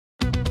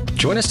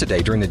Join us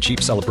today during the Jeep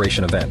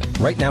Celebration event.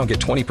 Right now, get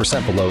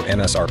 20% below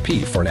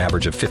MSRP for an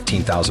average of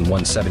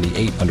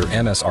 $15,178 under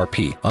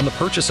MSRP on the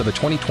purchase of a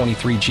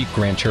 2023 Jeep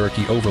Grand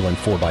Cherokee Overland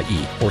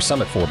 4xE or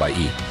Summit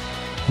 4xE.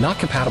 Not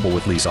compatible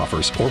with lease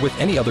offers or with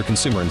any other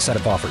consumer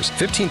incentive offers.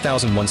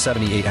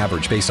 $15,178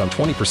 average based on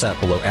 20%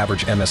 below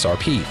average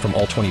MSRP from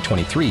all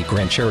 2023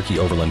 Grand Cherokee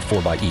Overland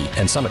 4xE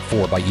and Summit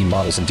 4xE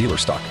models in dealer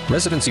stock.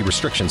 Residency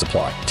restrictions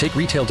apply. Take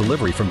retail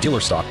delivery from dealer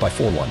stock by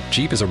 4/1.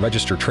 Jeep is a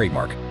registered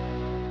trademark.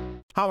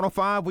 Hot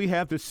 105, we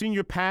have the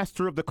senior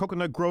pastor of the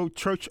Coconut Grove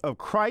Church of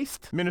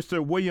Christ,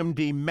 Minister William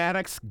D.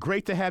 Maddox.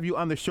 Great to have you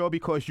on the show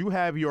because you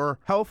have your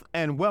health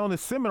and wellness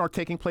seminar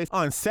taking place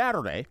on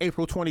Saturday,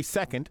 April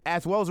 22nd,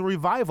 as well as a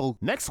revival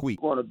next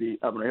week. We're going to be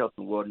having a health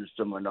and wellness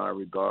seminar in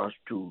regards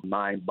to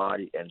mind,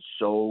 body, and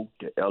soul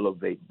to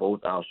elevate both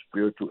our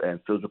spiritual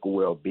and physical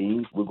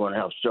well-being. We're going to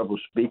have several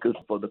speakers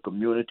for the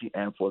community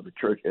and for the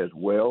church as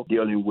well,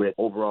 dealing with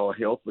overall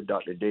health with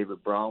Dr.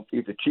 David Brown.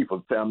 He's the Chief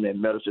of Family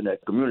and Medicine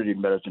at Community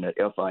Medicine at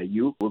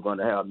FIU. We're going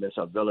to have Ms.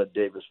 Avella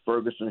Davis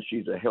Ferguson.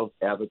 She's a health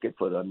advocate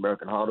for the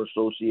American Heart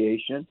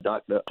Association.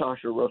 Dr.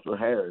 Tasha Russell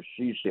Harris.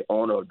 She's the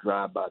owner of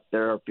Drive-By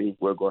Therapy.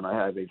 We're going to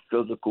have a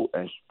physical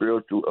and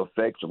spiritual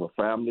effects of a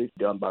family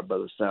done by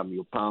Brother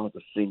Samuel Pounds, the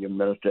senior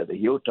minister at the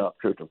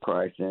Hilltop Church of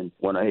Christ in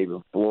Winter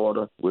Haven,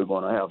 Florida. We're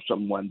going to have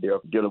someone there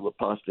dealing with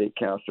prostate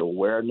cancer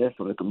awareness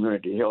from the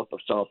Community Health of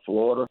South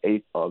Florida,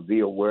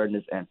 HIV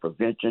awareness and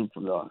prevention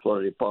from the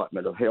Florida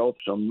Department of Health,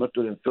 some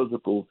mental and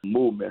physical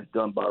movements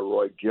done by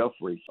Roy Jeffries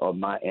of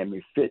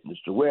Miami Fitness.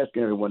 So we're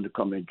asking everyone to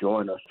come and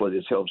join us for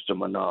this health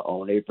seminar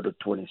on April the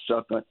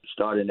 22nd,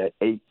 starting at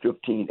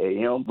 8:15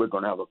 a.m. We're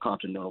going to have a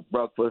continental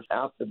breakfast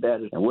after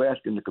that, and we're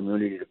asking the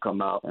community to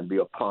come out and be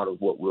a part of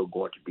what we're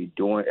going to be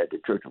doing at the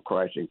Church of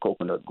Christ in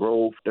Coconut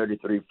Grove,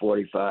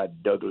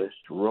 3345 Douglas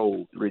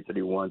Road,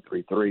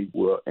 33133.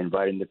 We're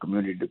inviting the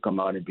community to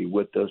come out and be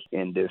with us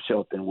in this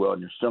health and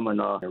wellness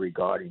seminar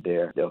regarding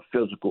their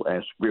physical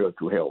and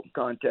spiritual health.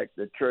 Contact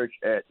the church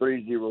at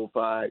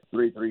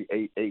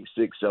 305-338-8678.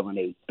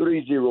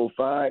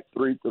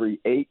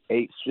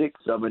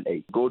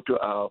 305-338-8678. Go to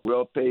our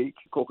webpage,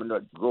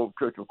 Coconut Grove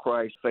Church of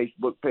Christ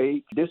Facebook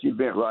page. This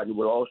event, Rodney,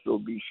 will also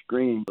be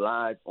streamed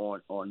live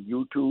on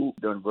YouTube,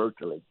 done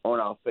virtually, on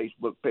our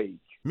Facebook page.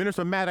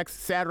 Minister Maddox,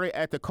 Saturday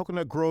at the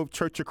Coconut Grove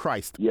Church of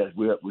Christ. Yes,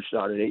 we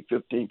start at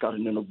 8:15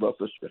 continental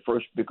breakfast. The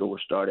first speaker will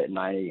start at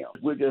 9 a.m.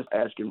 We're just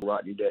asking,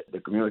 Rodney, that the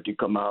community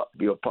come out,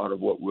 be a part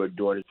of what we're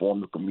doing, and form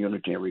the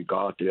community in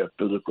regard to their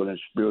physical and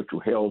spiritual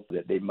health,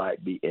 that they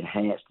might be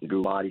enhanced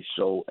through body,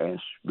 soul,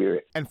 and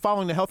spirit. And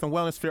following the Health and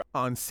Wellness Fair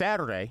on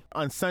Saturday,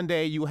 on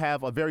Sunday you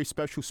have a very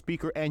special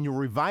speaker and your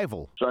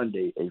revival.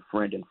 Sunday, a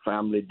friend and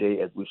family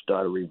day as we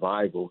start a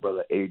revival.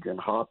 Brother Adrian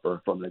Harper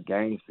from the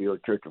Gainesville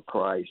Church of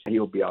Christ.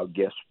 He'll be our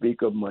guest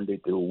speaker Monday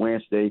through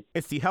Wednesday.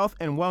 It's the Health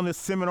and Wellness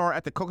Seminar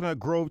at the Coconut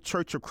Grove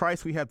Church of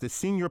Christ. We have the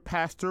senior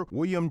pastor,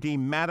 William D.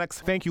 Maddox.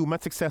 Thank you.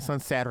 Much success on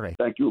Saturday.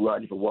 Thank you,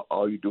 Rodney, for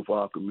all you do for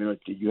our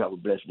community. You have a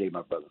blessed day,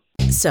 my brother.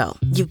 So,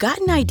 you've got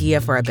an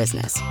idea for a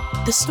business,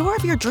 the store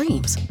of your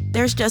dreams.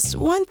 There's just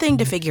one thing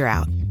to figure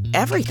out.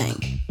 Everything.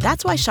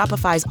 That's why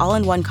Shopify's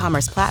all-in-one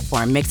commerce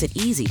platform makes it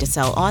easy to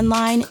sell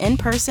online, in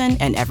person,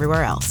 and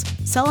everywhere else.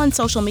 Sell on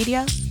social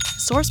media,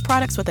 source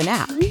products with an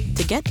app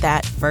to get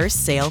that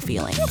first sale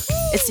feeling.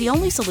 It's the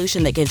only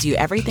solution that gives you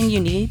everything you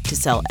need to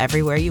sell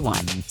everywhere you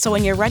want. So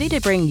when you're ready to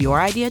bring your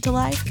idea to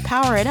life,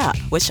 power it up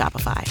with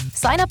Shopify.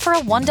 Sign up for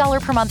a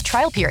 $1 per month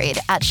trial period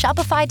at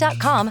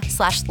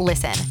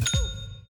shopify.com/listen.